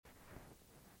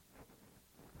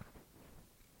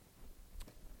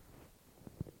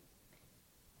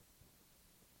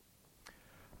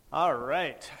All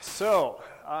right, so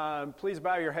please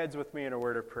bow your heads with me in a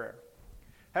word of prayer.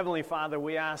 Heavenly Father,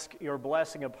 we ask your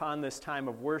blessing upon this time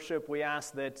of worship. We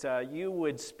ask that you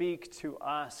would speak to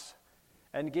us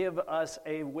and give us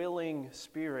a willing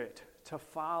spirit to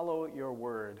follow your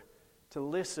word, to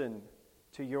listen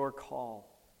to your call,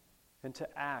 and to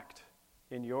act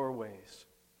in your ways.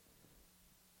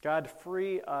 God,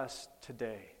 free us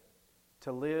today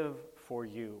to live for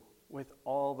you with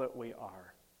all that we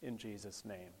are. In Jesus'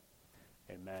 name,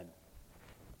 amen.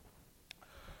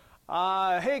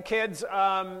 Hey kids,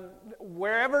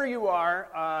 wherever you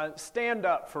are, stand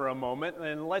up for a moment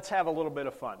and let's have a little bit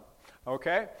of fun,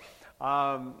 okay?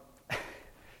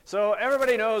 So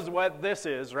everybody knows what this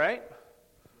is, right?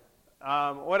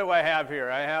 What do I have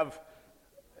here?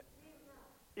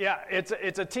 It's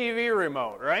a TV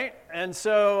remote, right? And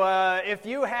so if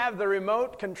you have the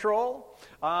remote control,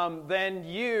 then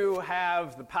you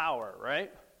have the power,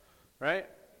 right? Right?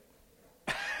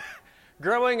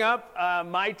 Growing up,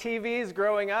 my TVs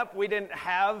growing up, we didn't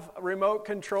have remote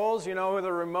controls. You know who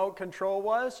the remote control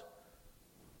was?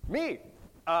 Me.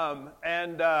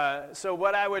 So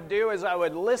what I would do is I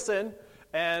would listen,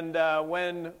 and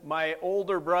when my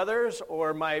older brothers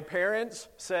or my parents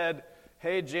said,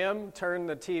 "Hey, Jim, turn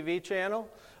the TV channel,"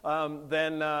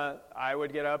 then I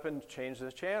would get up and change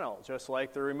the channel, just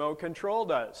like the remote control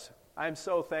does. I'm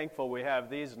so thankful we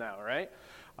have these now, right?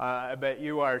 I bet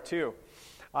you are too.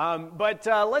 But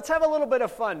let's have a little bit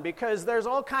of fun, because there's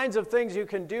all kinds of things you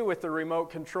can do with the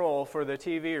remote control for the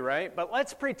TV, right? But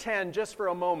let's pretend just for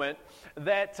a moment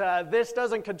that this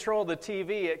doesn't control the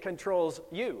TV, it controls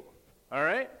you, all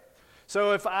right?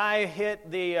 So if I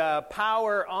hit the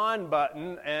power on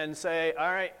button and say, all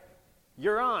right,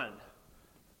 you're on.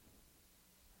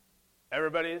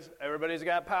 Everybody's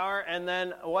got power. And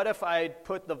then what if I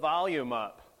put the volume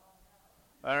up?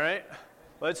 All right,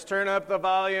 let's turn up the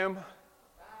volume.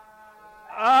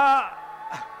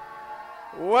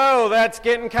 Whoa, that's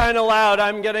getting kind of loud.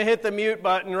 I'm going to hit the mute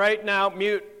button right now.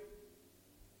 Mute.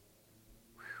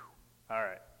 All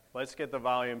right, let's get the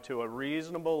volume to a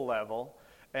reasonable level.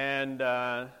 And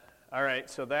all right,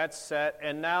 so that's set.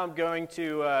 And now I'm going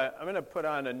to put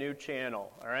on a new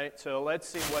channel. All right, so let's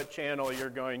see what channel you're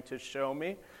going to show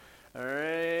me. All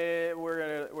right,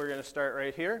 we're gonna start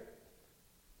right here.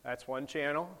 That's one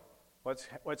channel.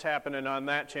 What's happening on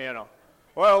that channel?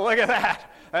 Well, look at that.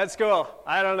 That's cool.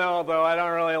 I don't know, though. I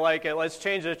don't really like it. Let's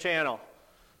change the channel.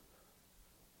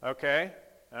 Okay.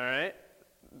 All right.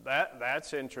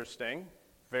 That's interesting.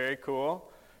 Very cool.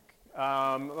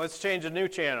 Let's change a new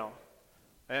channel.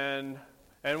 And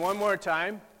one more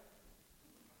time.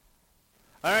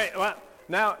 All right. Well,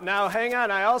 now hang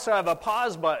on. I also have a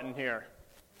pause button here.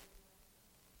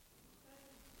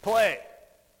 Play.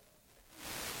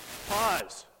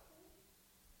 Pause.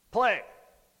 Play.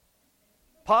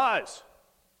 Pause.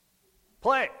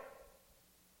 Play.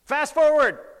 Fast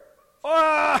forward.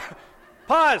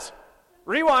 Pause.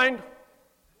 Rewind.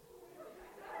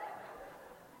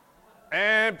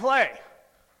 And play.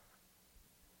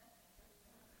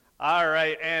 All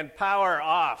right, and power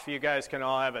off. You guys can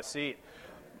all have a seat.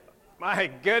 My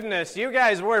goodness, you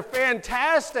guys were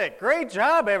fantastic. Great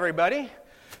job, everybody.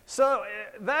 So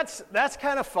that's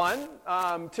kind of fun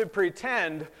to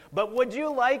pretend, but would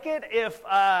you like it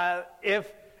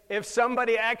if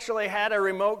somebody actually had a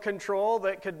remote control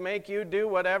that could make you do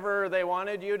whatever they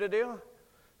wanted you to do?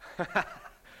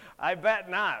 I bet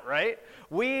not, right?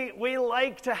 We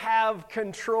like to have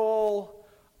control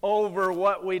over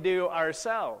what we do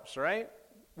ourselves, right?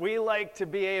 We like to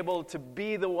be able to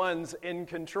be the ones in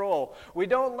control. We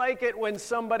don't like it when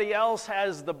somebody else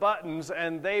has the buttons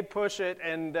and they push it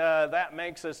and that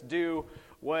makes us do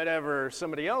whatever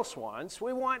somebody else wants.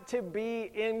 We want to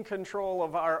be in control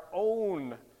of our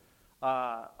own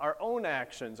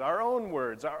actions, our own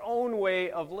words, our own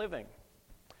way of living.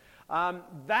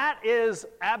 That is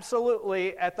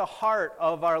absolutely at the heart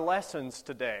of our lessons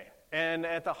today. And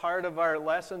at the heart of our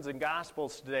lessons and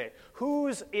gospels today,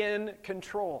 who's in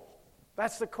control?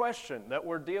 That's the question that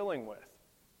we're dealing with.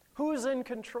 Who's in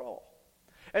control?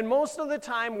 And most of the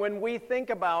time when we think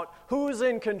about who's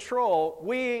in control,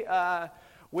 we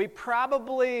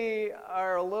probably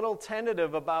are a little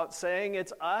tentative about saying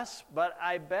it's us, but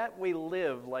I bet we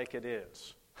live like it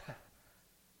is.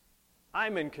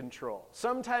 I'm in control.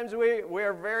 Sometimes we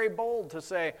are very bold to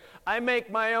say, I make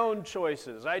my own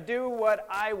choices. I do what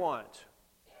I want.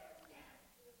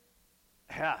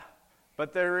 Yeah,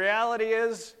 but the reality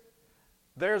is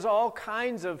there's all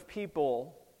kinds of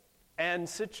people and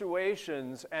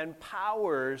situations and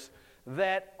powers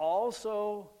that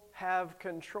also have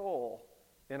control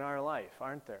in our life,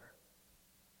 aren't there?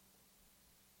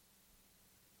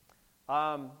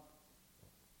 Hunger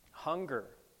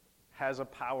has a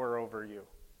power over you.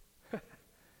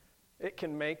 It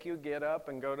can make you get up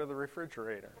and go to the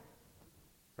refrigerator,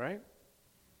 right?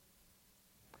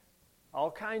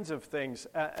 All kinds of things.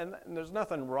 And there's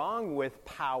nothing wrong with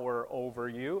power over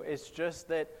you. It's just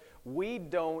that we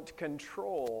don't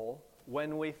control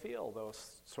when we feel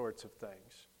those sorts of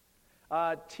things.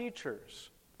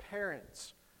 Teachers,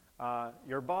 parents,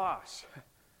 your boss,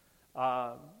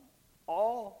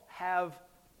 all have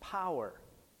power.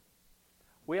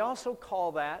 We also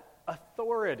call that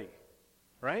authority,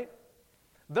 right?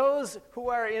 Those who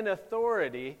are in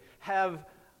authority have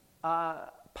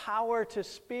power to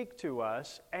speak to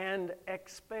us and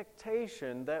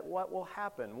expectation that what will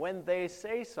happen. When they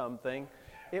say something,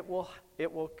 it will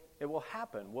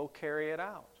happen. We'll carry it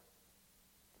out.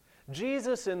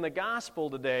 Jesus in the gospel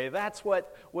today, that's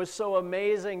what was so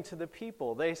amazing to the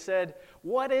people. They said,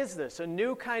 "What is this? A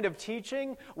new kind of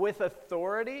teaching with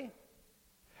authority?"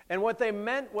 And what they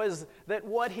meant was that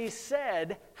what he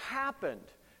said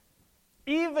happened.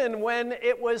 Even when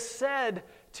it was said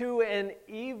to an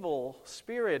evil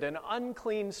spirit, an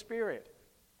unclean spirit.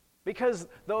 Because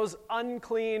those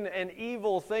unclean and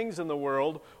evil things in the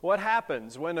world, what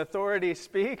happens? When authority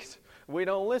speaks, we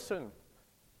don't listen.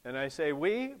 And I say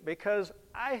we because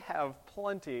I have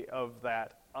plenty of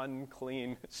that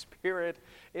unclean spirit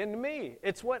in me.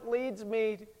 It's what leads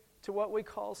me to what we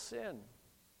call sin.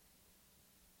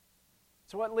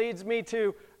 It's what leads me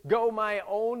to go my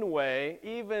own way,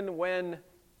 even when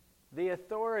the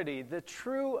authority, the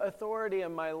true authority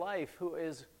in my life, who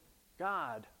is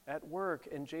God at work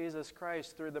in Jesus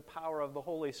Christ through the power of the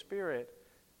Holy Spirit,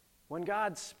 when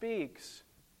God speaks,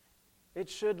 it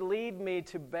should lead me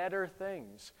to better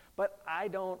things. But I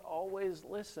don't always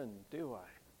listen, do I?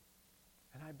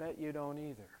 And I bet you don't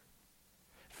either.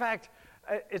 In fact,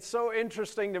 it's so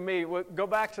interesting to me. We'll go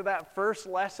back to that first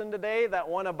lesson today, that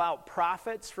one about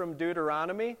prophets from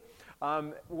Deuteronomy.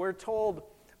 We're told,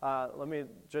 let me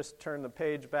just turn the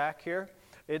page back here.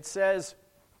 It says,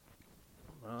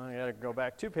 well, I got to go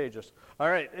back 2 pages. All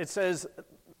right, it says,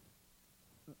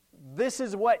 "This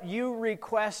is what you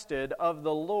requested of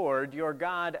the Lord your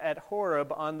God at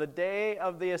Horeb on the day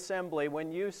of the assembly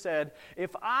when you said,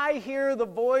 'If I hear the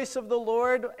voice of the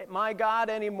Lord my God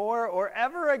anymore or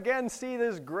ever again see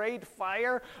this great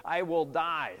fire, I will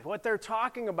die.'" What they're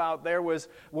talking about there was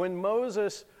when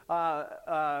Moses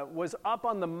was up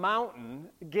on the mountain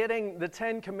getting the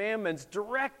 10 Commandments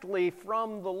directly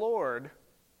from the Lord.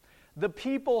 The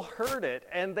people heard it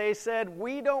and they said,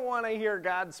 "We don't want to hear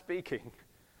God speaking.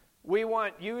 We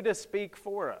want you to speak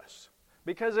for us.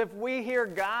 Because if we hear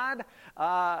God,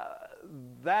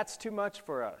 that's too much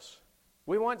for us.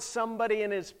 We want somebody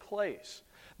in his place."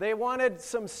 They wanted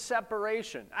some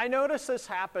separation. I notice this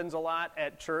happens a lot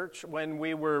at church when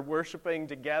we were worshiping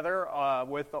together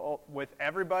with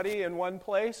everybody in one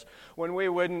place.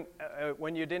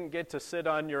 When you didn't get to sit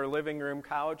on your living room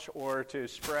couch or to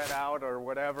spread out or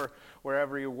whatever,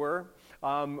 wherever you were.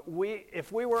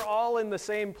 If we were all in the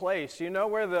same place, you know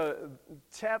where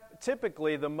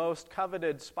typically the most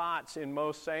coveted spots in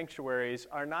most sanctuaries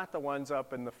are not the ones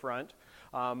up in the front,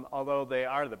 although they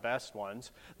are the best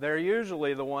ones. They're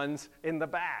usually the ones in the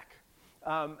back.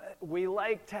 We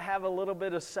like to have a little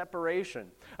bit of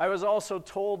separation. I was also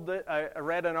told that I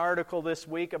read an article this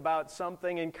week about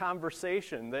something in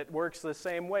conversation that works the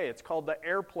same way. It's called the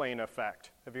airplane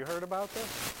effect. Have you heard about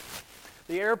this?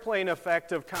 The airplane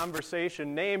effect of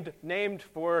conversation, named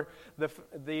for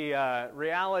the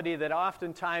reality that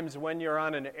oftentimes when you're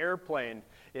on an airplane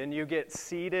and you get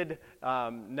seated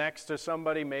next to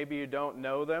somebody, maybe you don't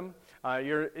know them,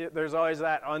 there's always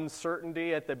that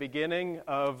uncertainty at the beginning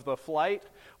of the flight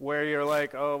where you're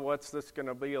like, oh, what's this going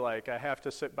to be like? I have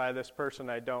to sit by this person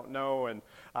I don't know, and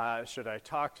should I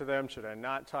talk to them? Should I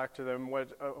not talk to them?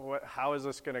 How is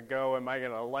this going to go? Am I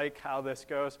going to like how this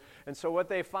goes? And so what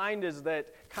they find is that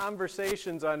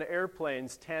conversations on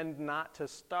airplanes tend not to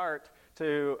start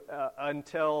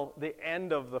until the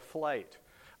end of the flight.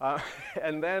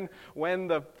 And then when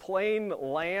the plane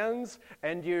lands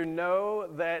and you know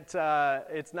that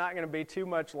it's not going to be too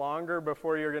much longer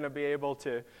before you're going to be able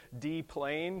to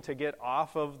deplane, to get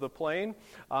off of the plane,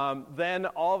 then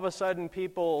all of a sudden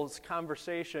people's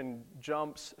conversation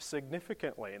jumps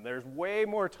significantly and there's way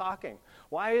more talking.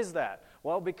 Why is that?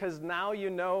 Well, because now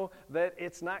you know that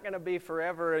it's not going to be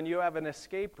forever and you have an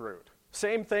escape route.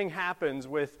 Same thing happens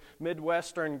with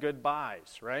Midwestern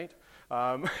goodbyes, right?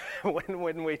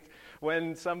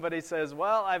 When somebody says,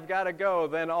 well, I've got to go,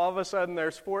 then all of a sudden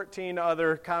there's 14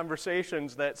 other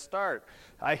conversations that start.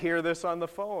 I hear this on the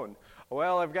phone.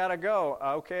 Well, I've got to go.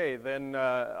 Okay, then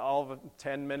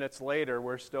 10 minutes later,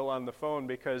 we're still on the phone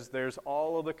because there's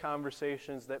all of the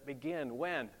conversations that begin.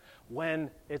 When?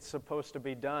 When it's supposed to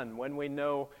be done, when we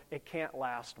know it can't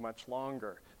last much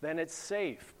longer. Then it's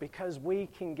safe because we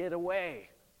can get away,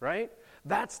 right?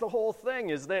 That's the whole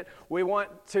thing, is that we want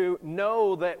to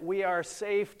know that we are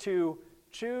safe to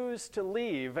choose to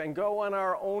leave and go on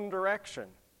our own direction.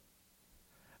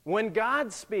 When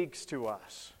God speaks to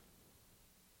us,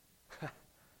 the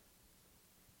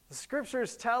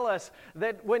scriptures tell us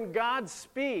that when God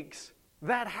speaks,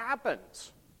 that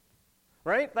happens.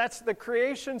 Right? That's the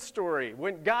creation story.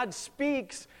 When God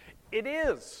speaks, it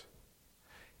is.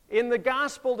 In the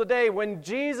gospel today, when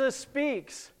Jesus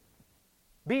speaks,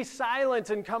 be silent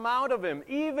and come out of him,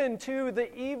 even to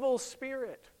the evil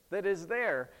spirit that is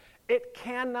there. It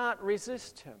cannot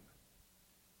resist him.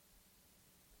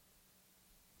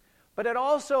 But it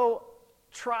also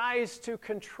tries to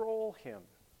control him.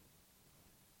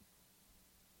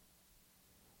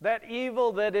 That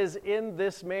evil that is in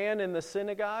this man in the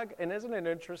synagogue, and isn't it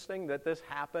interesting that this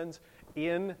happens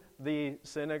in the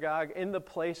synagogue, in the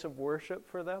place of worship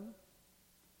for them?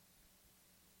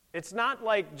 It's not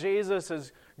like Jesus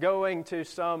is going to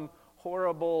some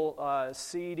horrible,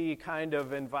 seedy kind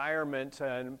of environment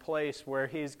and place where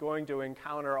he's going to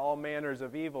encounter all manners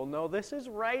of evil. No, this is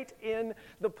right in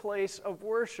the place of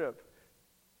worship,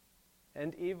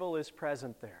 and evil is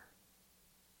present there.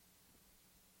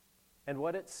 And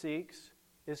what it seeks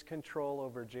is control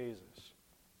over Jesus.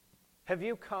 Have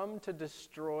you come to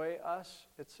destroy us,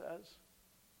 it says?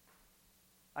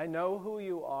 I know who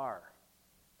you are,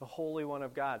 the Holy One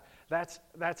of God. That's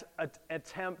an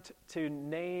attempt to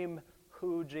name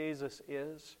who Jesus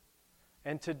is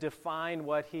and to define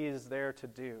what he is there to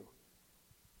do.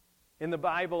 In the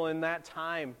Bible, in that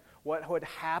time, what would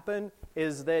happen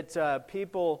is that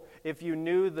people, if you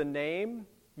knew the name,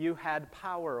 you had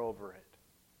power over it.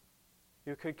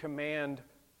 You could command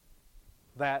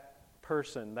that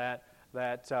person, that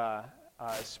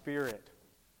spirit,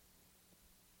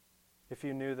 if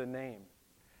you knew the name.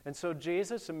 And so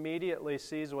Jesus immediately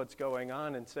sees what's going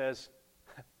on and says,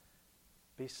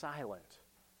 be silent.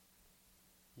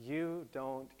 You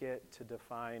don't get to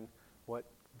define what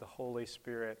the Holy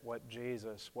Spirit, what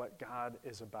Jesus, what God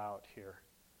is about here.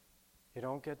 You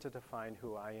don't get to define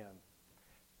who I am.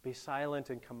 Be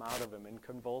silent and come out of him. And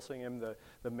convulsing him,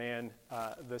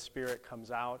 the spirit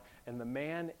comes out, and the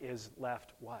man is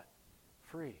left what?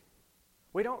 Free.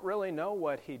 We don't really know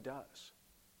what he does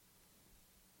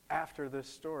after this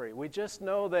story. We just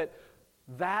know that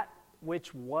that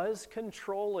which was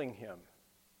controlling him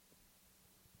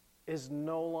is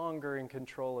no longer in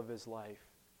control of his life.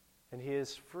 And he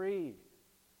is free.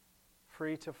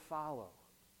 Free to follow.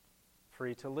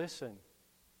 Free to listen.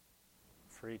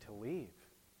 Free to leave.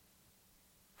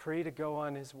 Free to go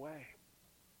on his way.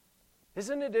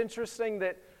 Isn't it interesting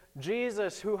that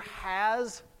Jesus, who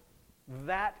has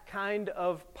that kind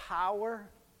of power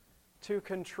to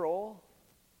control,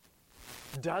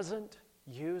 doesn't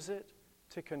use it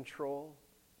to control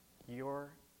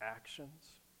your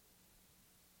actions?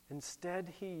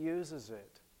 Instead, he uses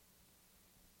it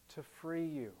to free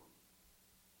you,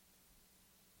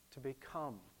 to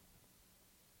become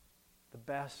the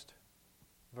best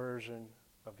version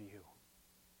of you.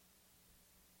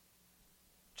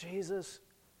 Jesus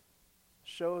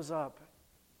shows up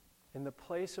in the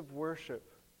place of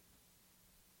worship,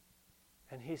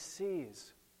 and he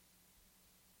sees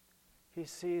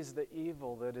the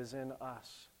evil that is in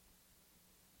us.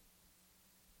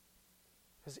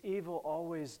 Because evil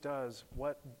always does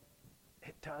what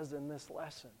it does in this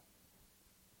lesson.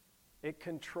 It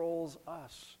controls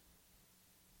us,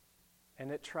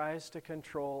 and it tries to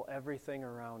control everything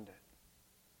around it.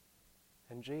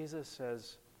 And Jesus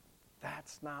says,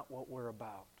 that's not what we're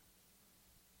about.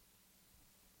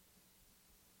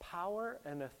 Power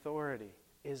and authority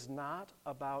is not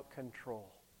about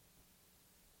control.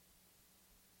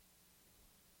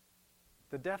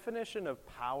 The definition of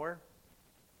power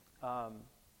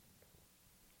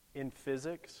in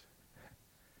physics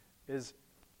is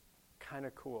kind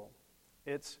of cool.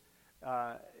 It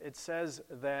says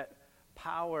that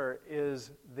power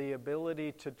is the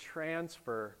ability to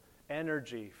transfer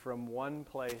energy from one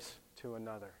place to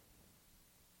another.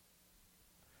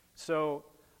 So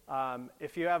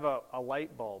if you have a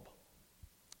light bulb,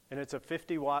 and it's a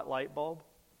 50-watt light bulb,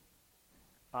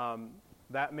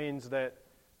 that means that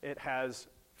it has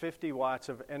 50 watts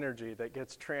of energy that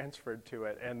gets transferred to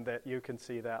it and that you can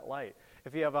see that light.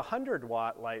 If you have a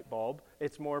 100-watt light bulb,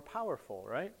 it's more powerful,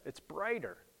 right? It's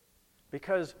brighter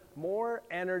because more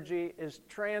energy is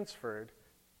transferred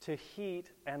to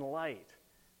heat and light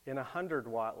in a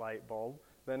 100-watt light bulb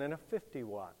than in a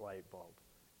 50-watt light bulb.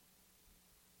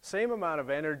 Same amount of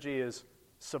energy is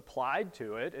supplied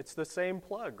to it. It's the same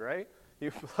plug, right? You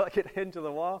plug it into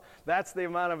the wall. That's the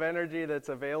amount of energy that's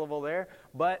available there.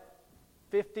 But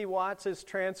 50 watts is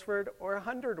transferred or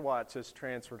 100 watts is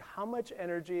transferred. How much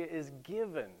energy is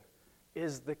given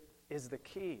is the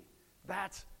key.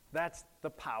 That's the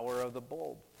power of the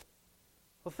bulb.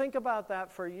 Well, think about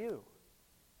that for you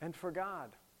and for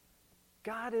God.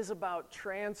 God is about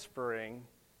transferring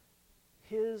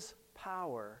His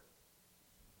power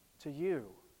to you,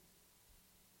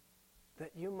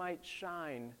 that you might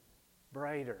shine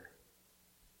brighter,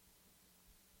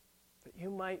 that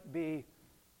you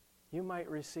might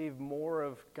receive more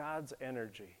of God's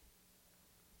energy.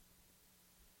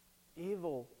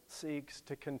 Evil seeks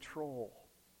to control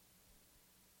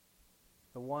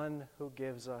the one who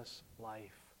gives us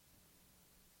life.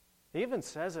 He even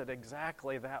says it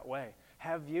exactly that way.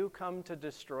 Have you come to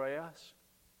destroy us?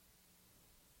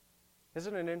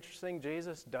 Isn't it interesting?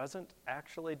 Jesus doesn't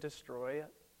actually destroy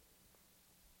it.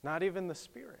 Not even the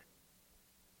Spirit.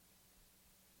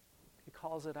 He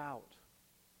calls it out.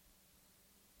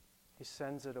 He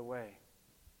sends it away.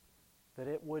 That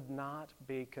it would not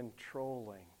be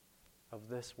controlling of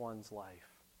this one's life.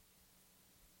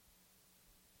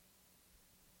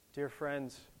 Dear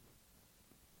friends,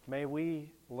 may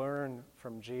we learn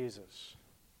from Jesus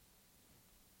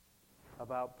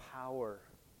about power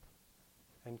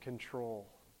and control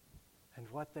and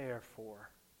what they are for.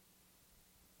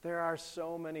 There are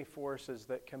so many forces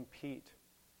that compete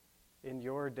in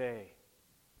your day,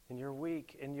 in your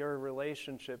week, in your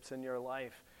relationships, in your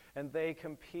life, and they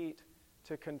compete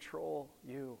to control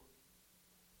you.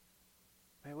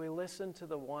 May we listen to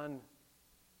the one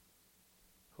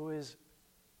who is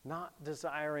not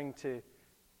desiring to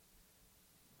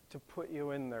put you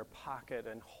in their pocket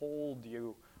and hold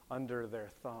you under their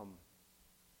thumb,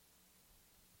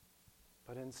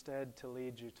 but instead to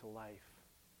lead you to life.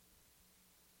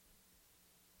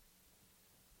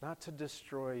 Not to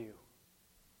destroy you,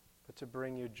 but to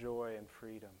bring you joy and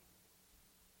freedom.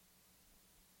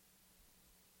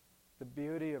 The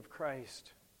beauty of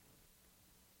Christ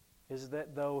is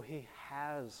that though He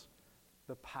has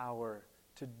the power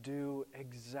to do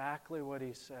exactly what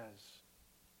He says,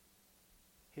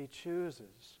 He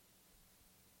chooses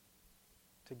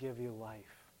to give you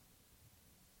life,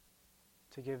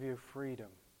 to give you freedom,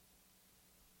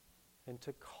 and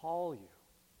to call you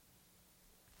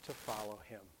to follow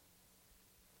Him.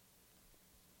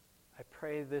 I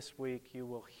pray this week you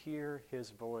will hear His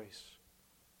voice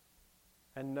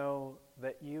and know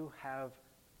that you have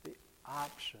the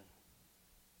option,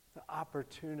 the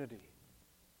opportunity,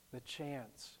 the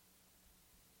chance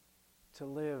to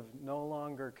live no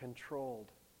longer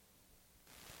controlled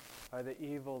by the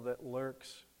evil that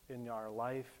lurks in our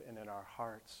life and in our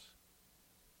hearts.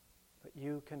 But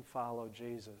you can follow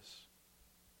Jesus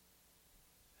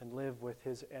and live with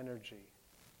His energy,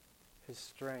 His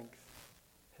strength,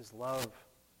 His love,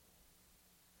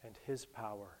 and His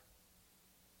power.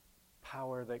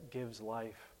 Power that gives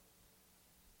life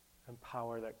and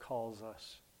power that calls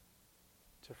us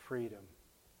to freedom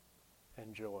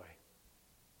and joy.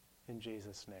 In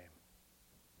Jesus' name,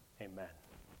 amen.